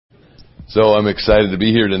So I'm excited to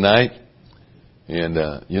be here tonight.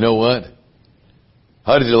 And you know what?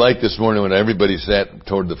 How did you like this morning when everybody sat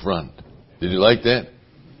toward the front? Did you like that?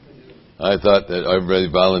 I thought that everybody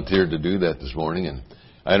volunteered to do that this morning. And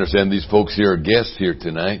I understand these folks here are guests here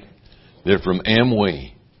tonight. They're from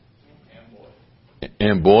Amway.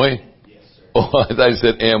 Amboy? Yes, sir. Oh, I thought you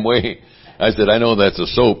said Amway. I said, I know that's a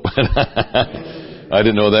soap. I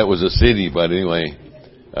didn't know that was a city, but anyway,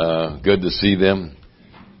 good to see them.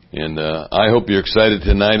 And I hope you're excited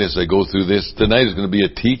tonight as I go through this. Tonight is going to be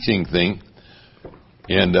a teaching thing.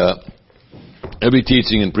 And I'll be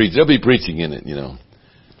teaching and preaching. I'll be preaching in it, you know.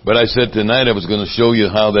 But I said tonight I was going to show you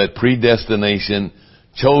how that predestination,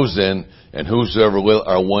 chosen, and whosoever will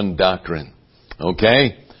are one doctrine.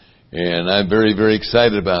 Okay? And I'm very, very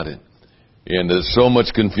excited about it. And there's so much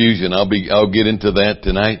confusion. I'll get into that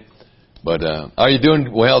tonight. But are you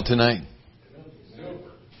doing well tonight?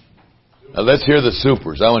 Let's hear the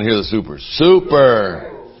supers. I want to hear the supers.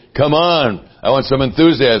 Super! Come on. I want some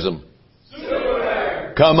enthusiasm.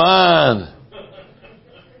 Super! Come on.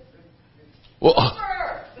 Well,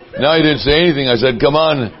 now you didn't say anything. I said, come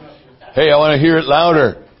on. Hey, I want to hear it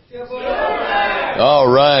louder. Super! All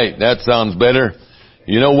right. That sounds better.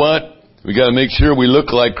 You know what? We got to make sure we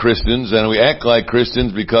look like Christians and we act like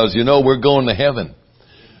Christians because, you know, we're going to heaven.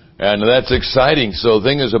 And that's exciting. So the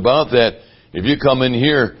thing is about that, if you come in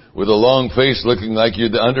here with a long face looking like you're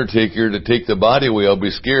the undertaker to take the body away, I'll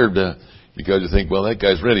be scared because you think, well, that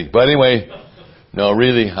guy's ready. But anyway, no,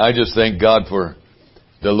 really, I just thank God for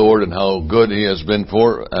the Lord and how good He has been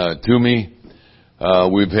to me.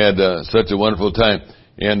 We've had such a wonderful time.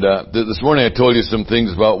 And this morning I told you some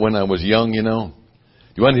things about when I was young, you know.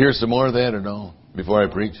 You want to hear some more of that or no? Before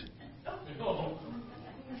I preach? No.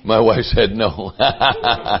 My wife said no.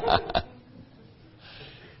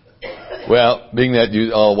 Well, being that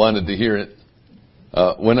you all wanted to hear it,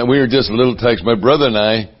 when we were just little tykes, my brother and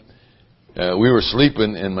I, we were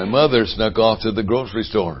sleeping and my mother snuck off to the grocery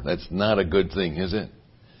store. That's not a good thing, is it?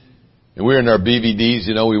 And we were in our BVDs,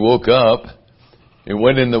 you know, we woke up and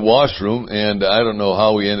went in the washroom and I don't know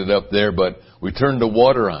how we ended up there, but we turned the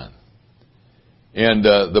water on. And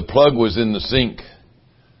the plug was in the sink.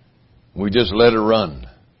 We just let it run.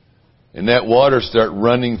 And that water started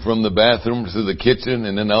running from the bathroom to the kitchen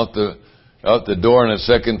and then out the door on the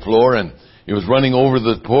second floor. And it was running over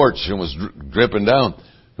the porch and was dripping down.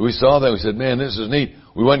 We saw that. We said, man, this is neat.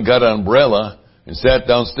 We went and got an umbrella and sat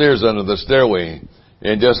downstairs under the stairway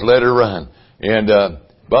and just let her run. And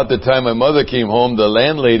about the time my mother came home, the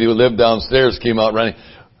landlady who lived downstairs came out running.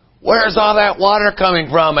 Where's all that water coming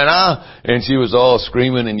from? And she was all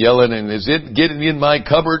screaming and yelling, and is it getting in my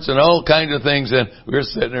cupboards and all kinds of things? And we were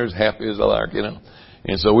sitting there as happy as a lark, you know.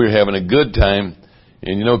 And so we were having a good time.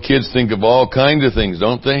 And you know, kids think of all kinds of things,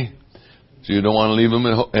 don't they? So you don't want to leave them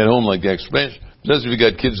at home like that, especially if you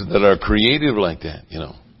got kids that are creative like that, you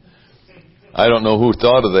know. I don't know who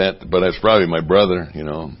thought of that, but it's probably my brother, you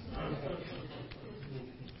know.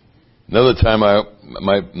 Another time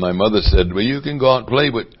my mother said, well, you can go out and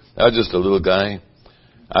play, but I was just a little guy.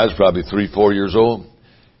 I was probably 3-4 years old.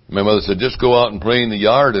 My mother said, just go out and play in the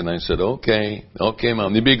yard. And I said, okay,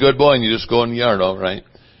 Mom. You be a good boy and you just go in the yard, all right.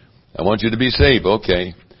 I want you to be safe,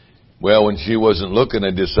 okay. Well, when she wasn't looking,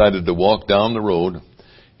 I decided to walk down the road.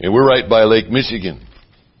 And we're right by Lake Michigan.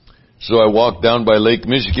 So I walked down by Lake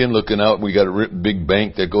Michigan looking out. We got a big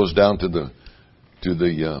bank that goes down to the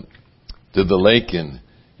lake. And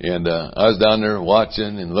I was down there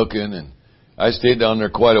watching and looking, and I stayed down there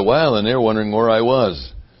quite a while, and they were wondering where I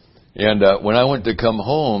was. And when I went to come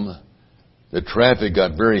home, the traffic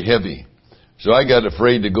got very heavy. So I got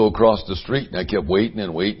afraid to go across the street, and I kept waiting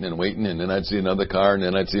and waiting and waiting, and then I'd see another car, and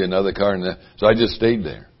then I'd see another car, so I just stayed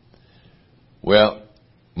there. Well,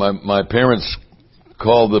 my parents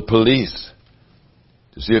called the police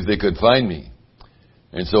to see if they could find me.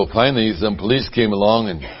 And so finally some police came along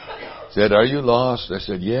and said, are you lost? I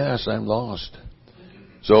said, yes, I'm lost.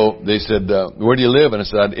 So they said, where do you live? And I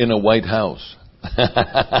said, in a white house.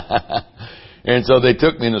 And so they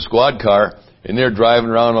took me in a squad car, and they're driving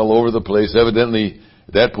around all over the place. Evidently,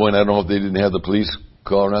 at that point, I don't know if they didn't have the police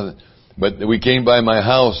call or nothing. But we came by my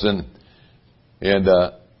house, and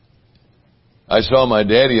I saw my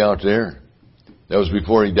daddy out there. That was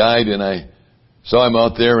before he died, and I saw him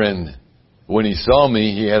out there, and when he saw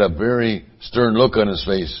me, he had a very stern look on his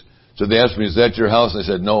face. So they asked me, is that your house? I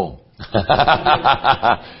said, no.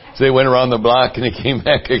 So they went around the block and he came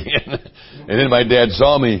back again. And then my dad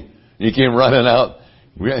saw me. He came running out.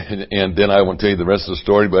 And then I won't tell you the rest of the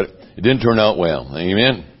story, but it didn't turn out well.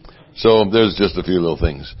 Amen? So there's just a few little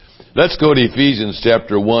things. Let's go to Ephesians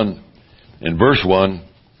chapter 1 and verse 1.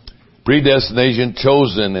 Predestination,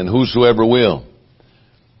 chosen, and whosoever will.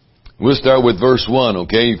 We'll start with verse 1,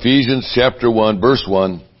 okay? Ephesians chapter 1, verse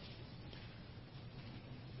 1.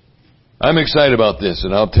 I'm excited about this,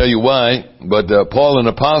 and I'll tell you why. But Paul, an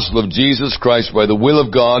apostle of Jesus Christ, by the will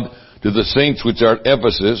of God, to the saints which are at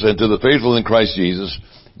Ephesus, and to the faithful in Christ Jesus,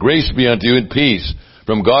 grace be unto you and peace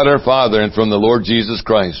from God our Father and from the Lord Jesus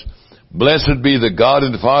Christ. Blessed be the God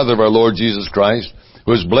and Father of our Lord Jesus Christ,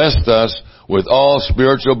 who has blessed us with all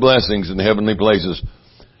spiritual blessings in heavenly places.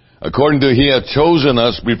 According to He hath chosen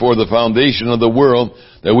us before the foundation of the world,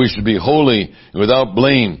 that we should be holy and without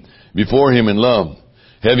blame before Him in love,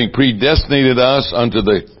 having predestinated us unto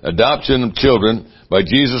the adoption of children by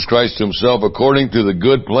Jesus Christ Himself, according to the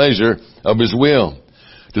good pleasure of His will,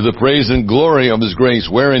 to the praise and glory of His grace,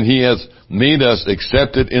 wherein He hath made us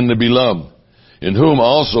accepted in the Beloved, in whom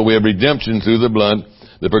also we have redemption through the blood,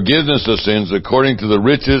 the forgiveness of sins, according to the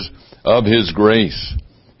riches of His grace.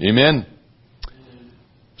 Amen?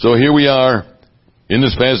 So here we are in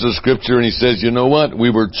this passage of Scripture, and he says, you know what? We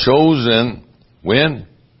were chosen, when?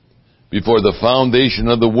 Before the foundation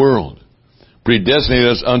of the world. Predestinated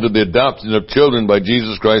us unto the adoption of children by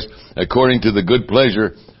Jesus Christ, according to the good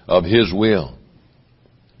pleasure of His will.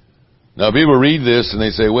 Now people read this and they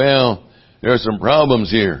say, well, there are some problems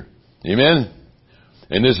here. Amen?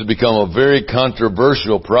 And this has become a very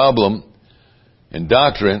controversial problem and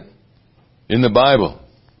doctrine in the Bible.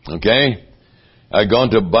 Okay? I've gone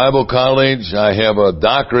to Bible college. I have a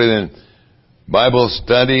doctorate in Bible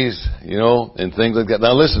studies, and things like that.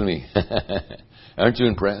 Now listen to me. Aren't you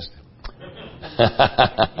impressed?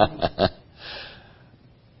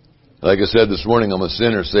 Like I said this morning, I'm a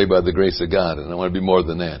sinner saved by the grace of God, and I want to be more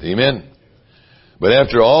than that. Amen? But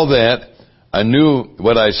after all that, I knew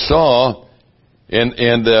what I saw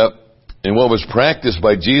and what was practiced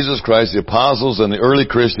by Jesus Christ, the apostles and the early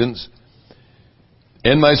Christians,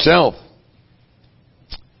 and myself,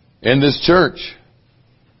 and this church.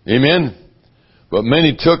 Amen? But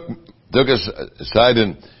many took us aside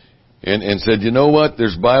and said, you know what?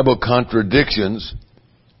 There's Bible contradictions.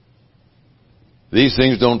 These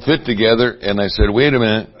things don't fit together. And I said, wait a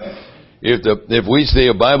minute. If we say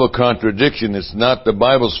a Bible contradiction, it's not the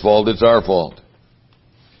Bible's fault, it's our fault.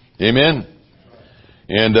 Amen?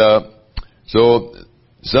 And so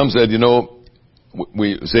some said,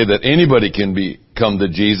 we say that anybody can come to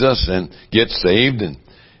Jesus and get saved,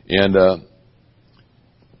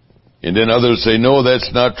 and then others say, no,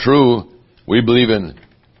 that's not true. We believe in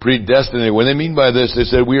predestinated. What they mean by this, they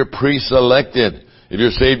said we are pre-selected. If you're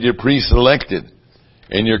saved, you're pre-selected.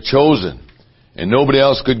 And you're chosen. And nobody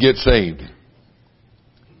else could get saved.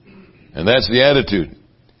 And that's the attitude.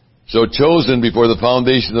 So chosen before the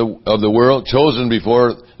foundation of the world. Chosen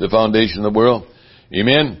before the foundation of the world.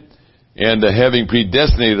 Amen? And having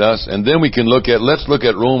predestinated us. And then let's look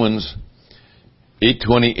at Romans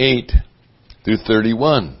 8:28 through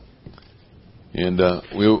 31. And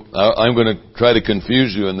I'm going to try to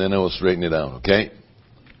confuse you, and then I will straighten it out, okay?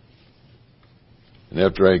 And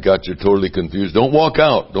after I got you totally confused, don't walk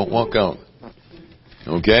out. Don't walk out.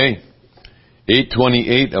 Okay?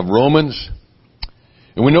 8:28 of Romans.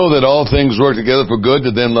 And we know that all things work together for good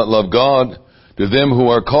to them that love God, to them who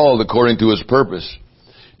are called according to His purpose.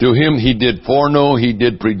 To Him He did foreknow, He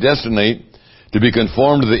did predestinate, to be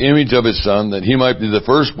conformed to the image of His Son, that He might be the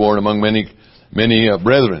firstborn among many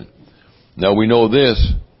brethren. Now we know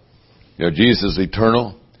this. Jesus is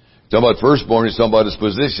eternal. He's talking about firstborn, He's talking about His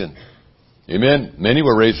position. Amen? Many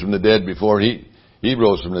were raised from the dead before He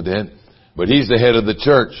rose from the dead. But He's the head of the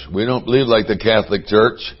church. We don't believe like the Catholic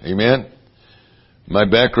Church. Amen? My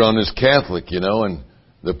background is Catholic, and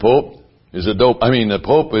the Pope is the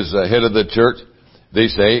Pope is the head of the church, they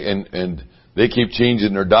say, and they keep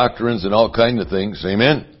changing their doctrines and all kinds of things.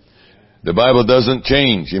 Amen? The Bible doesn't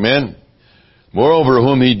change. Amen? Moreover,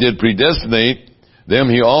 whom He did predestinate, them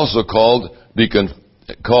He also called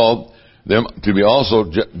them to be also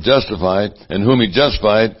justified, and whom He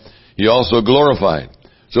justified, He also glorified.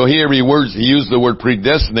 So here He used the word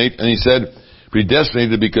predestinate, and He said,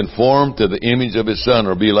 predestinate to be conformed to the image of His Son,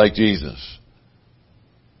 or be like Jesus.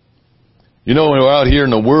 When we're out here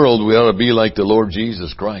in the world, we ought to be like the Lord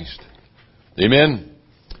Jesus Christ. Amen?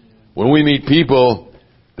 When we meet people,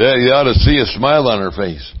 they ought to see a smile on their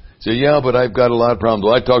face. Say, yeah, but I've got a lot of problems.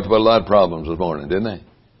 Well, I talked about a lot of problems this morning, didn't I?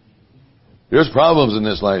 There's problems in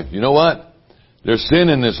this life. You know what? There's sin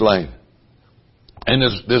in this life. And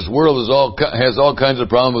this world has all kinds of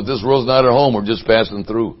problems, but this world's not our home. We're just passing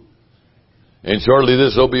through. And shortly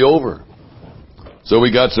this will be over. So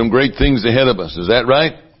we got some great things ahead of us. Is that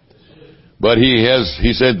right? But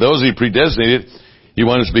He said those He predestinated, He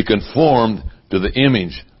wanted us to be conformed to the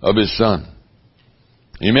image of His Son.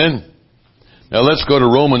 Amen? Now let's go to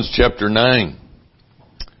Romans chapter 9.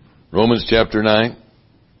 Romans chapter 9.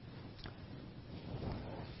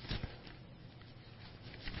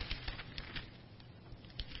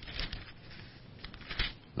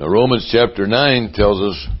 Now Romans chapter 9 tells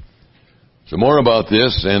us some more about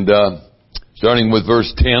this, and starting with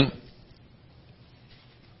verse 10.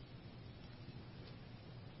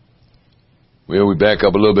 Well, we back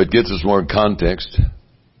up a little bit, gets us more context.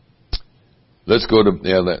 Let's go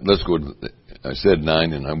to, I said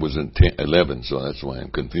 9 and I was in 11, so that's why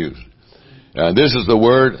I'm confused. This is the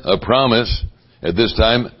word, a promise. At this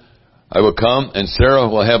time, I will come and Sarah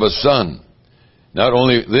will have a son. Not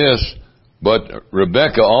only this, but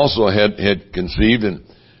Rebekah also had conceived, and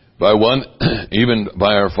by one, even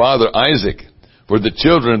by our father Isaac. For the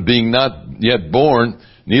children being not yet born,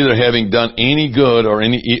 neither having done any good or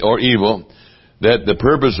evil, that the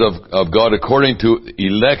purpose of God according to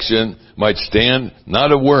election might stand,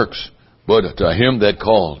 not of works, but to him that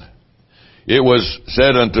called. It was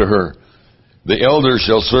said unto her, the elder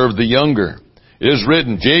shall serve the younger. It is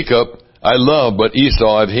written, Jacob I love, but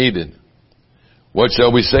Esau I've hated. What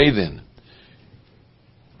shall we say then?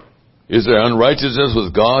 Is there unrighteousness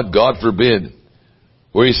with God? God forbid.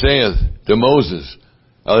 For he saith to Moses,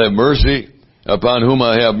 I'll have mercy upon whom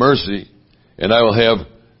I have mercy, and I will have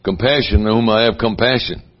compassion on whom I have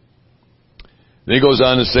compassion. Then he goes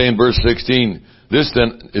on to say in verse 16, this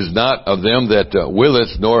then is not of them that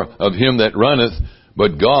willeth, nor of him that runneth,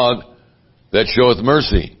 but God that showeth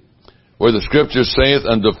mercy. For the scripture saith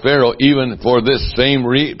unto Pharaoh, even for this same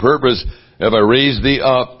purpose have I raised thee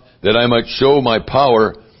up, that I might show my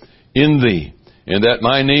power in thee, and that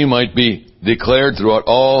my name might be declared throughout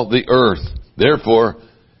all the earth. Therefore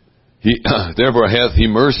hath he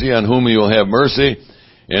mercy on whom he will have mercy,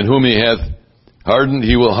 and whom he hath hardened,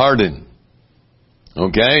 he will harden.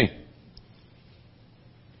 Okay?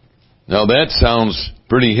 Now that sounds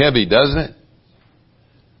pretty heavy, doesn't it?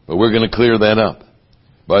 But we're going to clear that up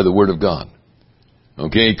by the Word of God.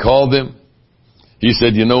 Okay, he called them. He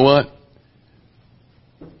said, you know what?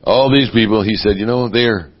 All these people, he said, you know, he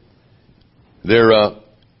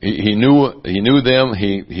knew them.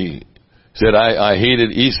 He said, I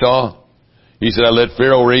hated Esau. He said, I let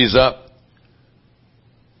Pharaoh raise up.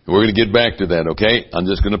 We're going to get back to that, okay? I'm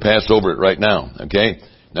just going to pass over it right now, okay?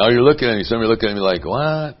 Now you're looking at me, some of you are looking at me like,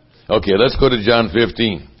 what? Okay, let's go to John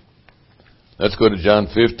 15. Let's go to John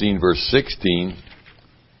 15, verse 16.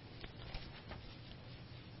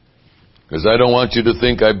 Because I don't want you to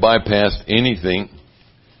think I bypassed anything.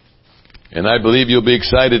 And I believe you'll be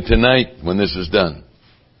excited tonight when this is done.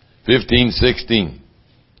 15:16.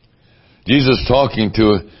 Jesus talking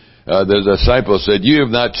to the disciples said, you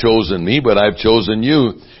have not chosen me, but I've chosen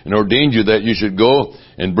you and ordained you that you should go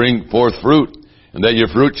and bring forth fruit, and that your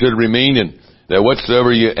fruit should remain, and that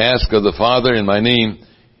whatsoever you ask of the Father in my name,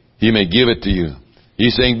 he may give it to you.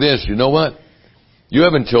 He's saying this, you know what? You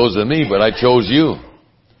haven't chosen me, but I chose you.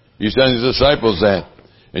 He's telling his disciples that.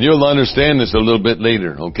 And you'll understand this a little bit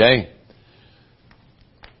later, okay?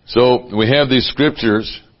 So we have these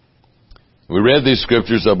scriptures. We read these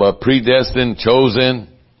scriptures about predestined, chosen.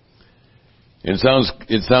 It sounds,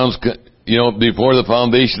 you know, before the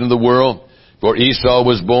foundation of the world, before Esau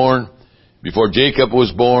was born, before Jacob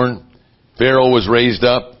was born, Pharaoh was raised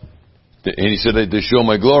up, and he said to show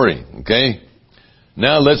my glory. Okay?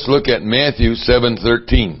 Now let's look at Matthew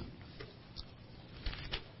 7:13.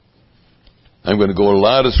 I'm going to go a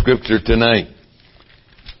lot of scripture tonight.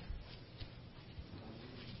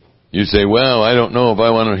 You say, well, I don't know if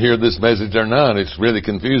I want to hear this message or not. It's really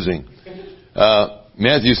confusing.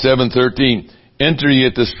 Matthew 7:13. Enter ye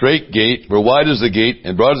at the strait gate, for wide is the gate,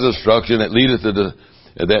 and broad is the destruction that leadeth to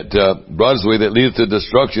broad is the way that leadeth to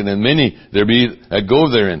destruction, and many there be that go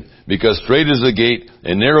therein. Because strait is the gate,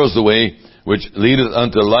 and narrow is the way which leadeth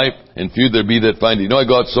unto life, and few there be that find it. You know, I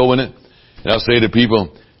got so in it, and I'll say to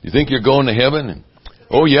people, you think you're going to heaven? And,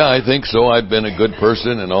 oh yeah, I think so. I've been a good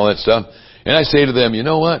person and all that stuff. And I say to them, you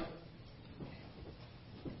know what?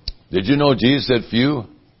 Did you know Jesus said few?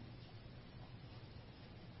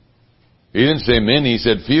 He didn't say many, he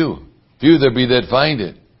said few. Few there be that find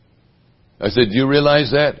it. I said, do you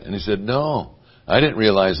realize that? And he said, no, I didn't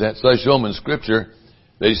realize that. So I show him in scripture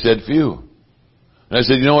that he said few. And I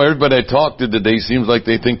said, you know, everybody I talk to today seems like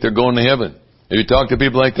they think they're going to heaven. Have you talked to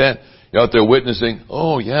people like that? You're out there witnessing,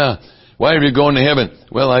 oh yeah, why are you going to heaven?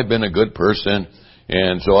 Well, I've been a good person,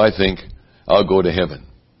 and so I think I'll go to heaven.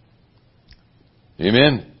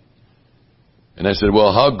 Amen? And I said,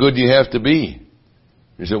 well, how good do you have to be?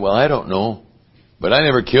 He said, well, I don't know, but I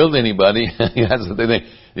never killed anybody. That's the thing.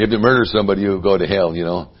 You have to murder somebody, you go to hell, you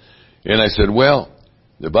know. And I said, well,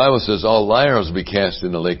 the Bible says all liars will be cast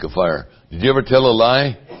in the lake of fire. Did you ever tell a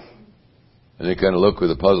lie? And they kind of look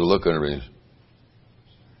with a puzzled look on their face.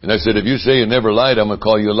 And I said, if you say you never lied, I'm going to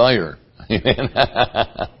call you a liar.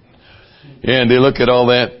 And they look at all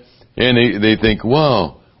that, and they think,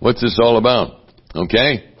 wow, what's this all about?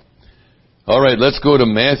 Okay? All right, let's go to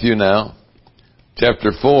Matthew now,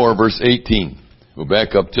 chapter 4, verse 18. We'll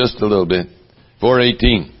back up just a little bit.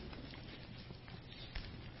 4:18.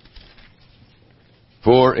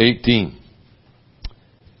 4:18.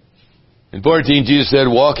 In 4:18, Jesus said,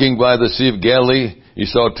 walking by the Sea of Galilee, he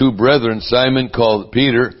saw two brethren, Simon called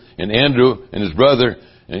Peter, and Andrew and his brother,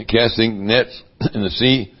 and casting nets in the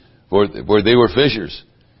sea, for they were fishers.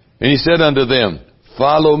 And he said unto them,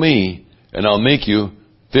 follow me, and I'll make you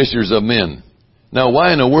fishers of men. Now,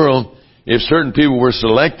 why in the world, if certain people were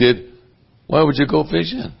selected, why would you go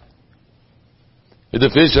fishing? If the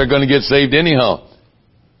fish are going to get saved anyhow.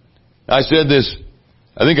 I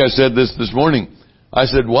think I said this morning. I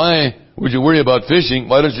said, why would you worry about fishing?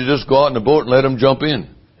 Why don't you just go out in the boat and let them jump in?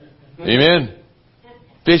 Amen?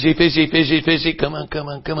 Fishy, fishy, fishy, fishy. Come on, come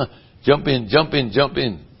on, come on. Jump in, jump in, jump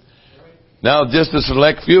in. Now, just a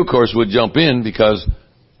select few, of course, would jump in because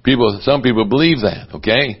some people believe that,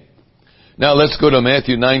 okay? Now, let's go to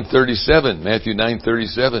Matthew 9:37. Matthew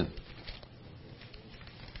 9:37.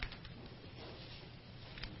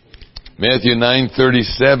 Matthew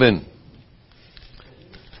 9:37.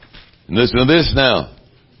 Listen to this now.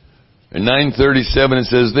 In 9:37 it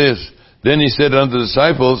says this. Then he said unto the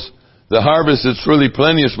disciples, the harvest is truly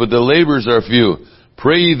plenteous, but the laborers are few.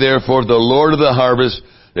 Pray ye therefore the Lord of the harvest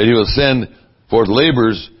that he will send forth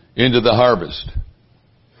laborers into the harvest.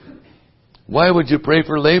 Why would you pray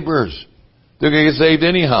for laborers? They're going to get saved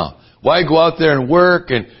anyhow. Why go out there and work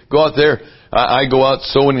and go out there? I go out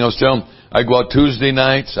sowing. I was telling them, I go out Tuesday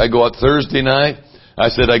nights. I go out Thursday night. I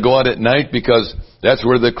said I go out at night because that's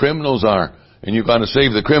where the criminals are. And you've got to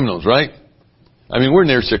save the criminals, right? I mean, we're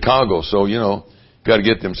near Chicago, so, got to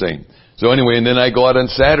get them saved. So anyway, and then I go out on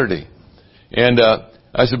Saturday. And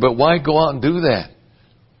I said, but why go out and do that?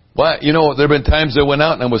 Why? There have been times I went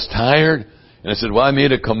out and I was tired. And I said, well, I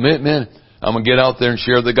made a commitment. I'm going to get out there and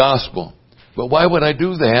share the gospel. But why would I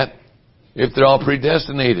do that if they're all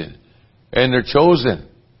predestinated and they're chosen?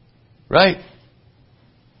 Right?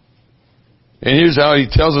 And here's how he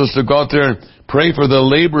tells us to go out there and pray for the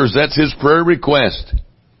laborers. That's his prayer request.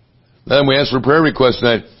 Then we ask for prayer requests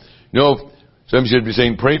tonight. Some should be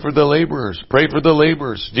saying, pray for the laborers. Pray for the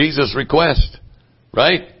laborers. Jesus' request.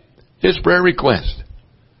 Right? His prayer request.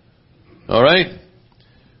 All right?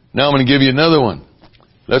 Now I'm going to give you another one.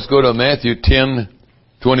 Let's go to Matthew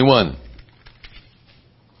 10:21.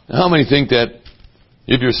 How many think that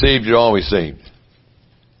if you're saved, you're always saved?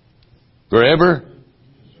 Forever?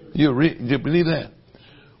 Do you believe that?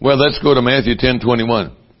 Well, let's go to Matthew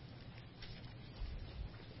 10:21.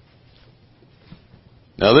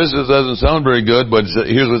 Now this doesn't sound very good, but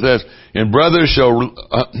here's what it says. And brothers shall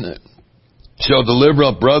deliver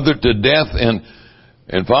up brother to death, and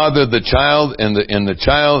father the child, and the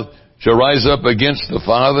child shall rise up against the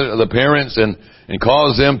father, the parents, and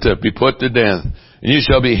cause them to be put to death. And you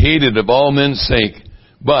shall be hated of all men's sake,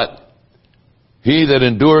 but he that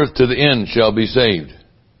endureth to the end shall be saved.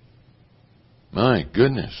 My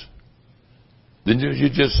goodness. Didn't you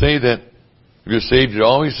just say that if you're saved, you're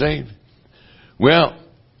always saved? Well,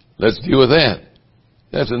 let's deal with that.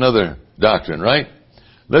 That's another doctrine, right?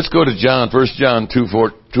 Let's go to John, 1 John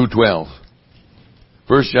 2:12.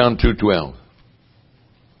 1 John 2:12.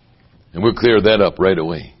 And we'll clear that up right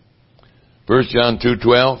away. 1 John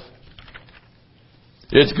 2:12.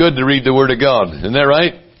 It's good to read the Word of God. Isn't that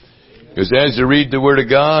right? Because as you read the Word of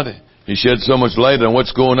God, He sheds so much light on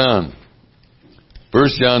what's going on. 1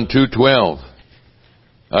 John 2:12.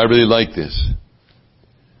 I really like this.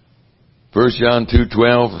 1 John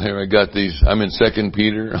 2:12. Here I got these. I'm in 2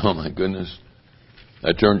 Peter. Oh my goodness.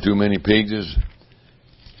 I turned too many pages.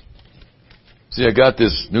 See, I got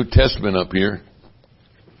this New Testament up here.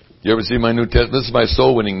 You ever see my New Testament? This is my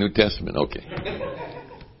soul-winning New Testament. Okay.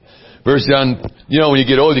 1 John, when you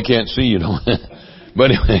get old, you can't see,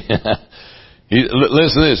 But anyway,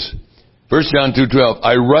 listen to this. 1 John 2:12.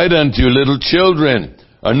 I write unto you, little children,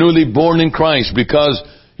 are newly born in Christ, because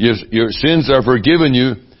your sins are forgiven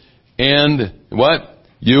you, and what?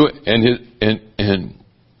 You and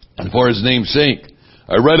for His name's sake.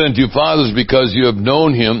 I write unto you, fathers, because you have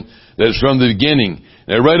known Him that is from the beginning.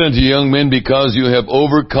 And I write unto you, young men, because you have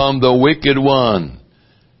overcome the wicked one.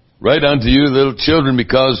 Write unto you, little children,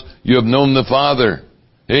 because you have known the Father.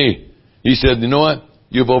 Hey, He said, you know what?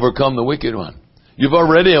 You've overcome the wicked one. You've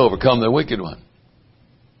already overcome the wicked one.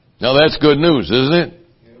 Now that's good news, isn't it?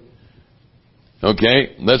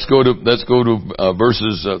 Okay, let's go to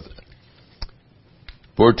verses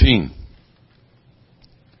 14.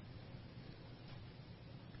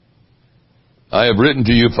 I have written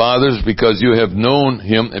to you, fathers, because you have known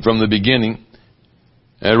him from the beginning.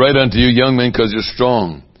 And I write unto you, young men, because you're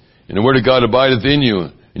strong. And the word of God abideth in you,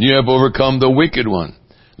 and you have overcome the wicked one.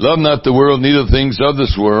 Love not the world, neither the things of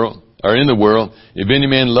this world are in the world. If any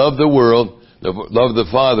man love the world, the love of the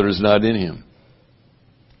Father is not in him.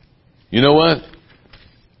 You know what?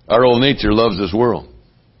 Our old nature loves this world.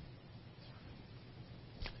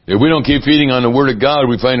 If we don't keep feeding on the Word of God,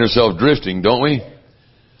 we find ourselves drifting, don't we?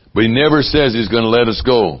 But He never says He's going to let us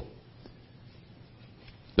go.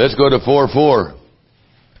 Let's go to 4:4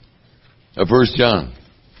 of 1 John.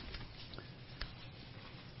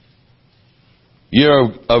 Ye are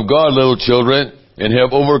of God, little children, and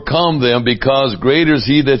have overcome them, because greater is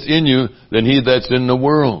He that's in you than he that's in the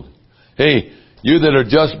world. Hey, you that are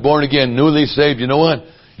just born again, newly saved, you know what?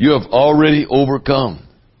 You have already overcome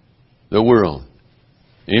the world.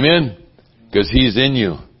 Amen? Because He's in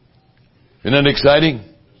you. Isn't that exciting?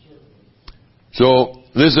 So,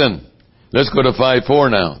 listen. Let's go to 5:4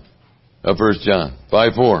 now of 1 John.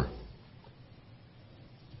 5:4.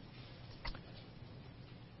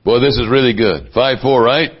 Boy, this is really good. 5:4,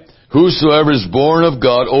 right? Whosoever is born of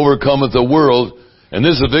God overcometh the world, and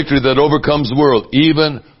this is a victory that overcomes the world,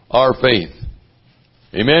 even our faith.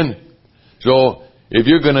 Amen? So, if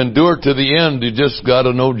you're going to endure to the end, you just got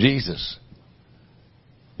to know Jesus.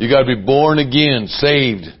 You got to be born again,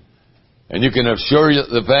 saved. And you can assure you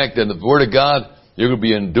the fact that the Word of God, you're going to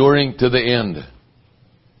be enduring to the end.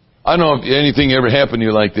 I don't know if anything ever happened to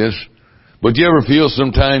you like this, but do you ever feel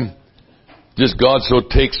sometime just God so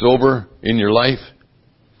takes over in your life?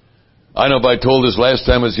 I don't know if I told this last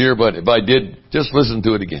time I was here, but if I did, just listen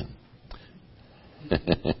to it again.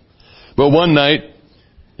 But one night,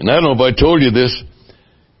 and I don't know if I told you this,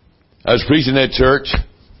 I was preaching at church,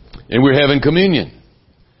 and we were having communion.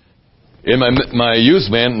 And my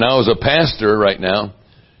youth man, now is a pastor right now,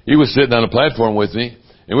 he was sitting on a platform with me,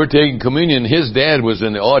 and we're taking communion. His dad was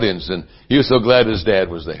in the audience, and he was so glad his dad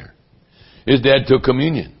was there. His dad took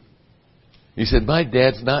communion. He said, my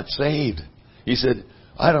dad's not saved. He said,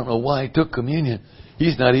 I don't know why he took communion.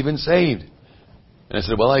 He's not even saved. And I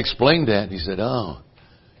said, well, I explained that. He said, oh.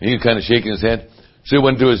 And he was kind of shaking his head. So he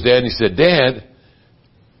went to his dad and he said, Dad,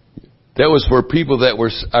 that was for people that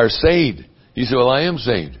are saved. He said, well, I am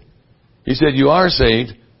saved. He said, you are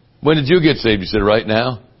saved. When did you get saved? He said, right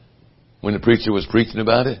now. When the preacher was preaching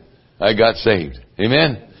about it, I got saved.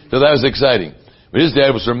 Amen? So that was exciting. But his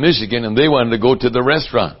dad was from Michigan, and they wanted to go to the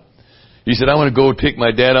restaurant. He said, I want to go take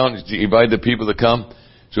my dad out and invite the people to come.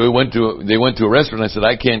 So they went to a restaurant. I said,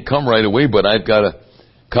 I can't come right away, but I've got to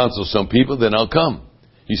counsel some people, then I'll come.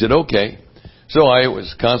 He said, okay. So I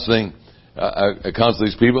was counseling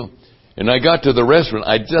these people. And I got to the restaurant.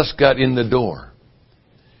 I just got in the door.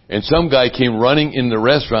 And some guy came running in the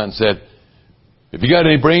restaurant and said, if you got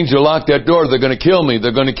any brains, you lock that door. They're going to kill me.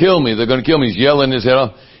 They're going to kill me. They're going to kill me. He's yelling his head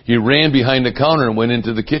off. He ran behind the counter and went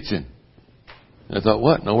into the kitchen. And I thought,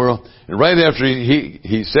 what in the world? And right after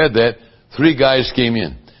he said that, 3 guys came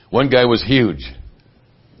in. One guy was huge.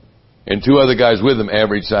 And 2 other guys with him,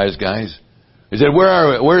 average-sized guys. He said,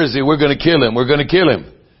 where is he? We're going to kill him. We're going to kill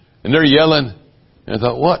him. And they're yelling. And I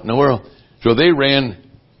thought, what in the world? So they ran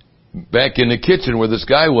back in the kitchen where this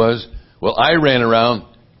guy was. Well, I ran around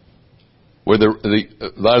where a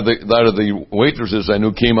lot of the waitresses I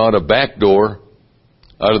knew came out a back door,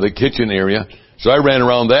 out of the kitchen area. So I ran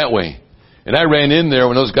around that way. And I ran in there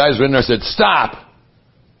when those guys were in there. I said, stop!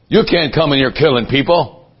 You can't come in here killing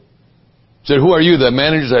people. I said, who are you? The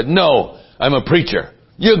manager said, no, I'm a preacher.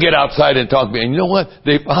 You get outside and talk to me. And you know what?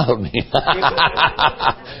 They followed me.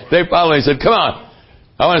 They followed me. They said, come on.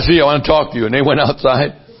 I want to see you. I want to talk to you. And they went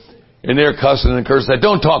outside. And they were cussing and cursing. I said,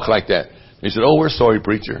 don't talk like that. They said, oh, we're sorry,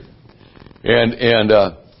 preacher. And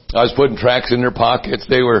I was putting tracts in their pockets.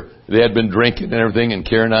 They had been drinking and everything and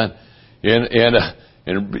carrying on.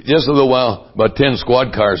 And just a little while, about 10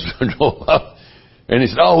 squad cars drove up. And he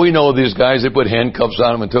said, oh, we know these guys. They put handcuffs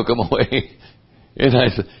on them and took them away. And I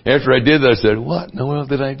said, after I did that, I said, what in the world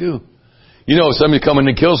did I do? You know, somebody come in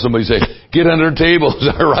and kill somebody, say, get under the tables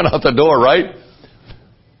or run out the door, right?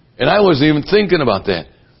 And I wasn't even thinking about that.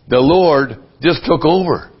 The Lord just took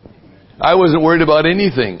over. I wasn't worried about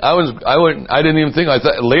anything. I didn't even think.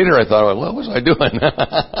 Later I thought, what was I doing?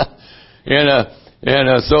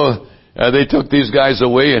 So they took these guys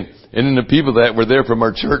away, and then the people that were there from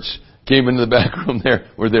our church came into the back room there.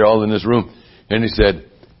 We're there all in this room. And he said,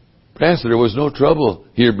 Pastor, there was no trouble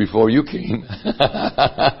here before you came.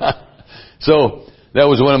 So that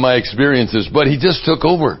was one of my experiences. But he just took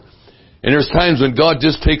over. And there's times when God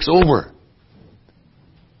just takes over.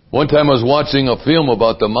 One time I was watching a film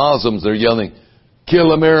about the Muslims. They're yelling,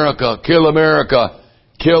 "Kill America! Kill America!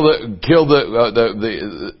 Kill the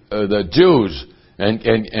Jews and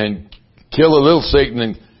kill the little Satan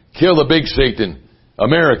and kill the big Satan,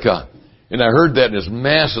 America." And I heard that, and there's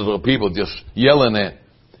masses of people just yelling that.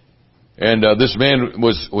 And this man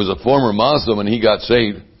was a former Muslim, and he got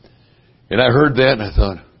saved. And I heard that, and I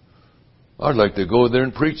thought, I'd like to go there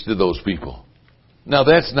and preach to those people. Now,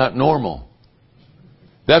 that's not normal.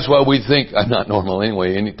 That's why we think, I'm not normal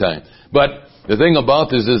anyway, anytime. But the thing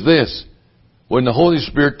about this is this. When the Holy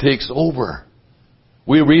Spirit takes over,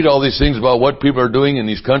 we read all these things about what people are doing in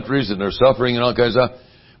these countries, and they're suffering and all kinds of stuff.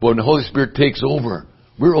 But when the Holy Spirit takes over,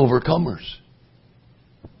 we're overcomers.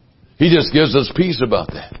 He just gives us peace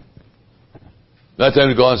about that. That time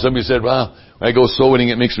to go on, somebody said, "Wow, when I go soul winning,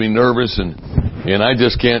 it makes me nervous, and I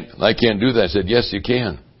can't do that." I said, "Yes, you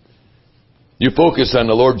can. You focus on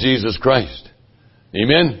the Lord Jesus Christ."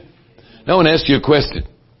 Amen? Now I want to ask you a question.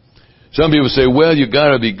 Some people say, "Well, you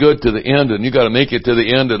got to be good to the end, and you got to make it to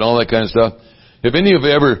the end, and all that kind of stuff." Have any of you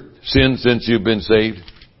ever sinned since you've been saved?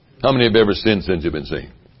 How many have ever sinned since you've been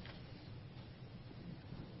saved?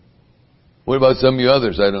 What about some of you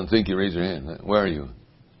others? I don't think you raise your hand. Where are you?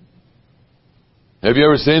 Have you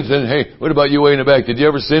ever sinned since? Hey, what about you way in the back? Did you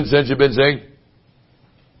ever sin since you've been saved?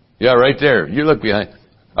 Yeah, right there. You look behind.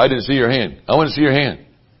 I didn't see your hand. I want to see your hand.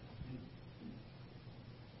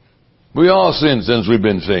 We all sin since we've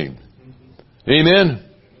been saved. Amen?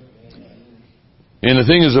 And the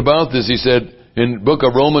thing is about this, he said, in the book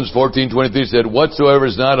of Romans 14:23, he said, "Whatsoever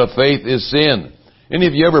is not of faith is sin." Any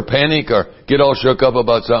of you ever panic or get all shook up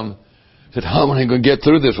about something? Said, "How am I going to get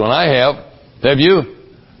through this one?" I have. Have you?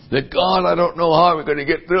 Said, "God, I don't know how I'm going to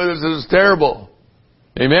get through this. This is terrible."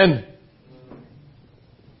 Amen?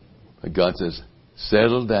 But God says,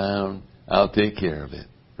 "Settle down. I'll take care of it."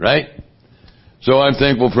 Right? So I'm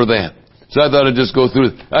thankful for that. So I thought I'd just go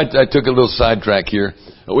through. I took a little sidetrack here,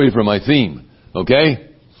 away from my theme. Okay?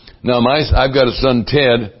 Now I've got a son,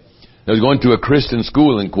 Ted, that was going to a Christian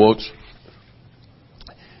school, in quotes.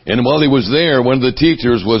 And while he was there, one of the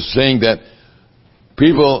teachers was saying that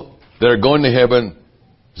people that are going to heaven,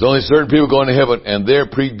 there's only certain people going to heaven, and they're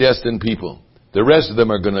predestined people. The rest of them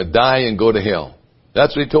are going to die and go to hell.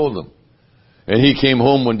 That's what he told them. And he came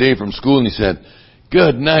home one day from school and he said,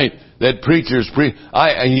 "Good night. That preacher's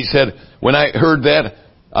he said, when I heard that,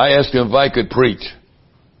 I asked him if I could preach.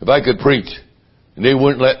 If I could preach. And they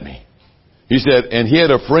wouldn't let me." He said, and he had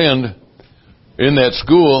a friend in that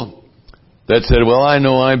school that said, "Well, I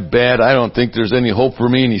know I'm bad. I don't think there's any hope for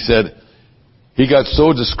me." And he said, he got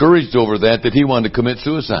so discouraged over that he wanted to commit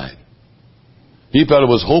suicide. He felt it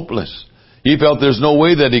was hopeless. He felt there's no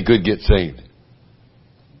way that he could get saved.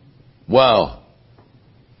 Wow.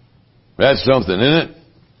 That's something, isn't it?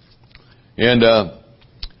 And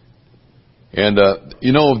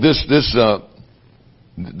you know, this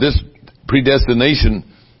predestination,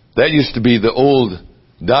 that used to be the old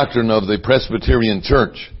doctrine of the Presbyterian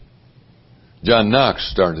Church. John Knox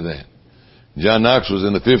started that. John Knox was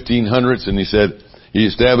in the 1500s, and he said, he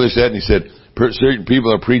established that, and he said, certain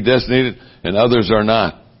people are predestinated and others are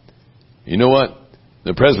not. You know what?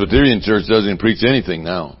 The Presbyterian Church doesn't preach anything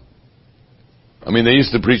now. I mean, they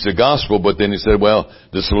used to preach the gospel, but then he said, well,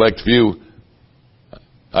 the select few,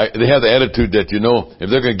 they have the attitude that, you know, if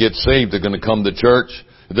they're going to get saved, they're going to come to church.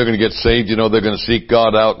 If they're going to get saved, you know, they're going to seek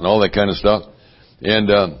God out and all that kind of stuff. And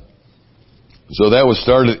so that was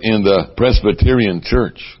started in the Presbyterian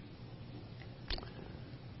Church.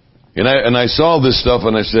 And I saw this stuff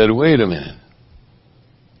and I said, wait a minute.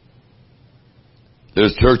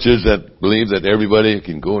 There's churches that believe that everybody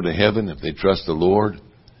can go to heaven if they trust the Lord.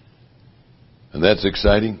 And that's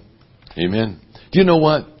exciting. Amen. Do you know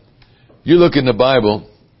what? You look in the Bible,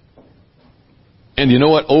 and you know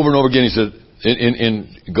what? Over and over again, he says,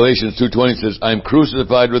 in Galatians 2:20, it says, "I am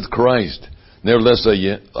crucified with Christ. Nevertheless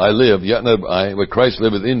I live, yet not I, but Christ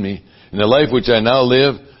liveth in me. In the life which I now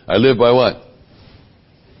live, I live by what?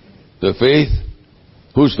 The faith?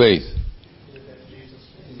 Whose faith?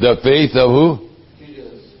 The faith of who?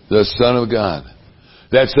 The Son of God."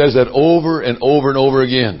 That says that over and over and over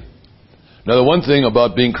again. Now, the one thing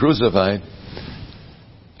about being crucified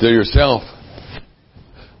to yourself,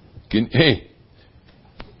 hey,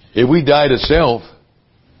 if we die to self,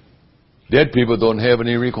 dead people don't have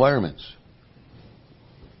any requirements.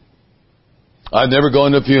 I've never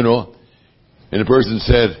gone to a funeral and a person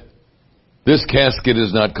said, "This casket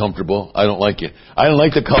is not comfortable. I don't like it. I don't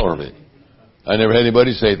like the color of it." I never had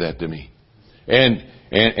anybody say that to me.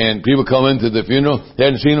 And people come into the funeral, they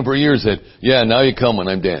hadn't seen them for years, said, "Yeah, now you come when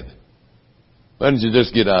I'm dead. Why don't you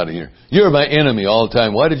just get out of here? You're my enemy all the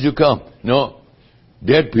time. Why did you come?" No.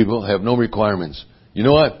 Dead people have no requirements. You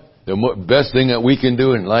know what? The best thing that we can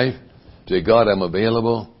do in life, say, God, I'm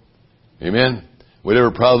available. Amen?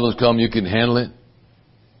 Whatever problems come, you can handle it.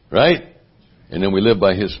 Right? And then we live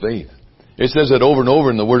by His faith. It says that over and over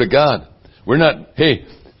in the Word of God. We're not, hey,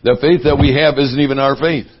 the faith that we have isn't even our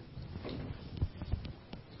faith.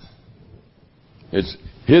 It's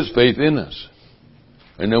His faith in us.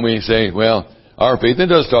 And then we say, well, our faith. It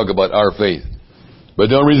does talk about our faith. But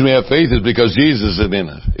the only reason we have faith is because Jesus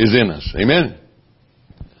is in us. Amen?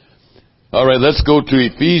 All right, let's go to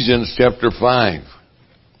Ephesians chapter 5.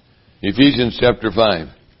 Ephesians chapter 5.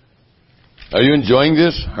 Are you enjoying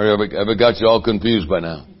this? Or have I got you all confused by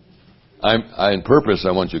now? On purpose,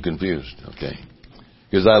 I want you confused. Okay.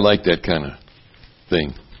 Because I like that kind of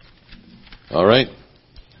thing. All right.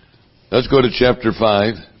 Let's go to chapter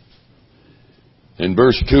 5. In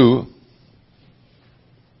verse 2.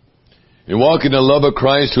 And walk in the love of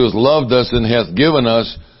Christ, who has loved us and hath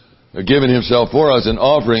given Himself for us, an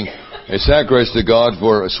offering, a sacrifice to God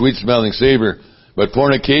for a sweet-smelling savor. But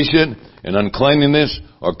fornication and uncleanness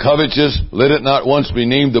or covetous, let it not once be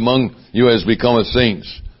named among you as becometh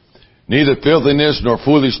saints. Neither filthiness, nor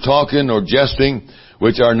foolish talking, nor jesting,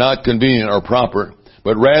 which are not convenient or proper,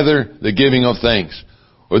 but rather the giving of thanks.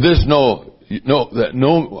 Or this know that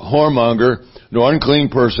no whoremonger, nor unclean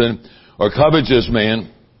person, or covetous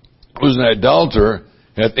man, who's an adulterer,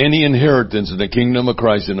 hath any inheritance in the kingdom of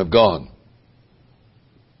Christ and of God.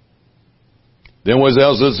 Then what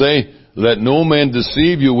else does it say? Let no man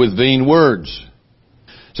deceive you with vain words.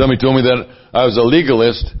 Somebody told me that I was a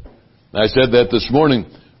legalist. I said that this morning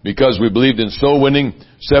because we believed in soul winning,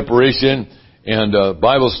 separation, and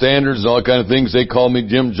Bible standards and all kind of things. They called me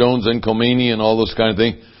Jim Jones and Khomeini and all those kind of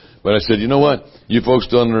things. But I said, you know what? You folks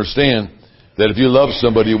don't understand that if you love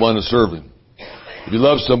somebody, you want to serve Him. If you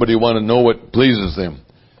love somebody, you want to know what pleases them.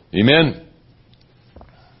 Amen?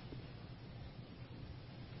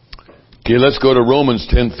 Okay, let's go to Romans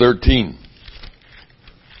 10:13.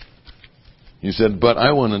 You said, but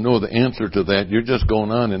I want to know the answer to that. You're just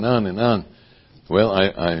going on and on and on. Well,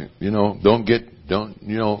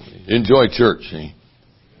 enjoy church. See?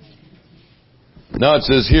 Now it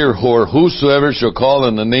says here, or whosoever shall call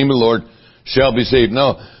on the name of the Lord shall be saved.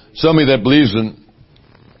 Now, somebody that believes in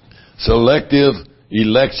selective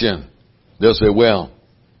election, they'll say, well,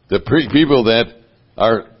 the people that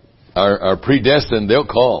are predestined, they'll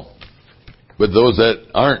call. But those that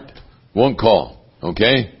aren't won't call.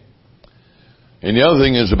 Okay? And the other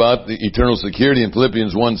thing is about the eternal security. In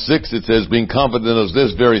Philippians 1:6 it says, being confident of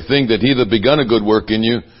this very thing, that He that begun a good work in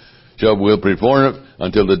you will perform it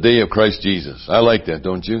until the day of Christ Jesus. I like that,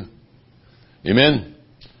 don't you? Amen?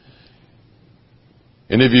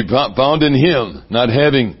 And if you found in Him, not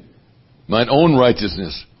having mine own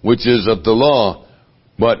righteousness, which is of the law,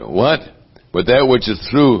 but what? But that which is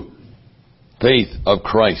through faith of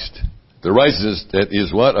Christ. The righteousness that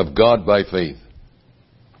is what? Of God by faith.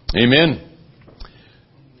 Amen?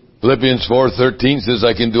 Philippians 4:13 says,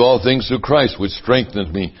 I can do all things through Christ, which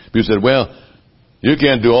strengthens me. People said, well, you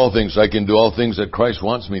can't do all things. I can do all things that Christ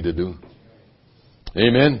wants me to do.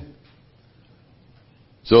 Amen?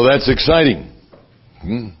 So that's exciting.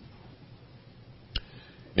 In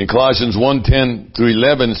Colossians 1:10 through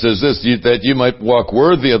 11 it says this, that you might walk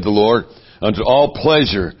worthy of the Lord unto all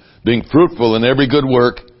pleasure, being fruitful in every good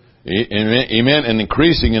work, amen, and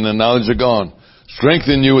increasing in the knowledge of God.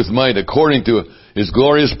 Strengthen you with might according to His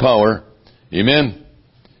glorious power, amen,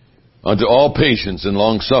 unto all patience and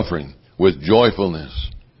long suffering with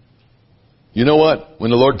joyfulness. You know what?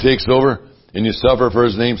 When the Lord takes over and you suffer for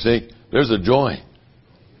His name's sake, there's a joy.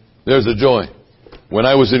 There's a joy. When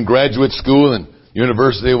I was in graduate school in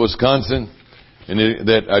University of Wisconsin, and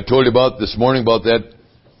that I told you about this morning about that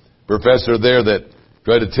professor there that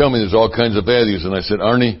tried to tell me there's all kinds of values, and I said,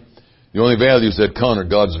 Arnie, the only values that count are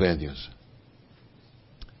God's values.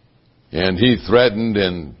 And he threatened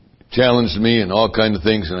and challenged me and all kinds of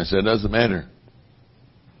things, and I said, it doesn't matter.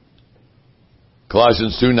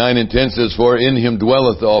 Colossians 2:9 and 10 says, for in Him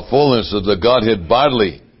dwelleth all fullness of the Godhead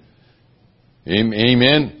bodily.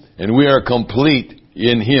 Amen. And we are complete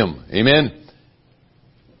in Him. Amen.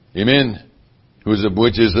 Amen.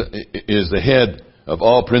 Which is the head of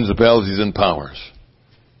all principalities and powers.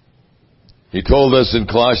 He told us in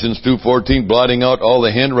Colossians 2:14, blotting out all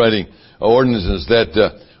the handwriting ordinances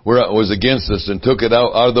that was against us, and took it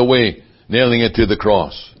out of the way, nailing it to the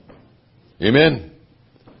cross. Amen.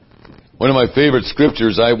 One of my favorite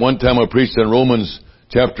scriptures, one time I preached on Romans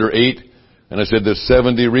chapter 8, and I said there's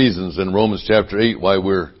 70 reasons in Romans chapter 8 why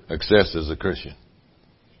we're accessed as a Christian.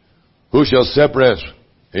 Who shall separate us,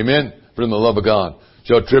 amen, from the love of God?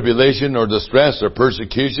 shall tribulation or distress or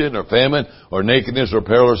persecution or famine or nakedness or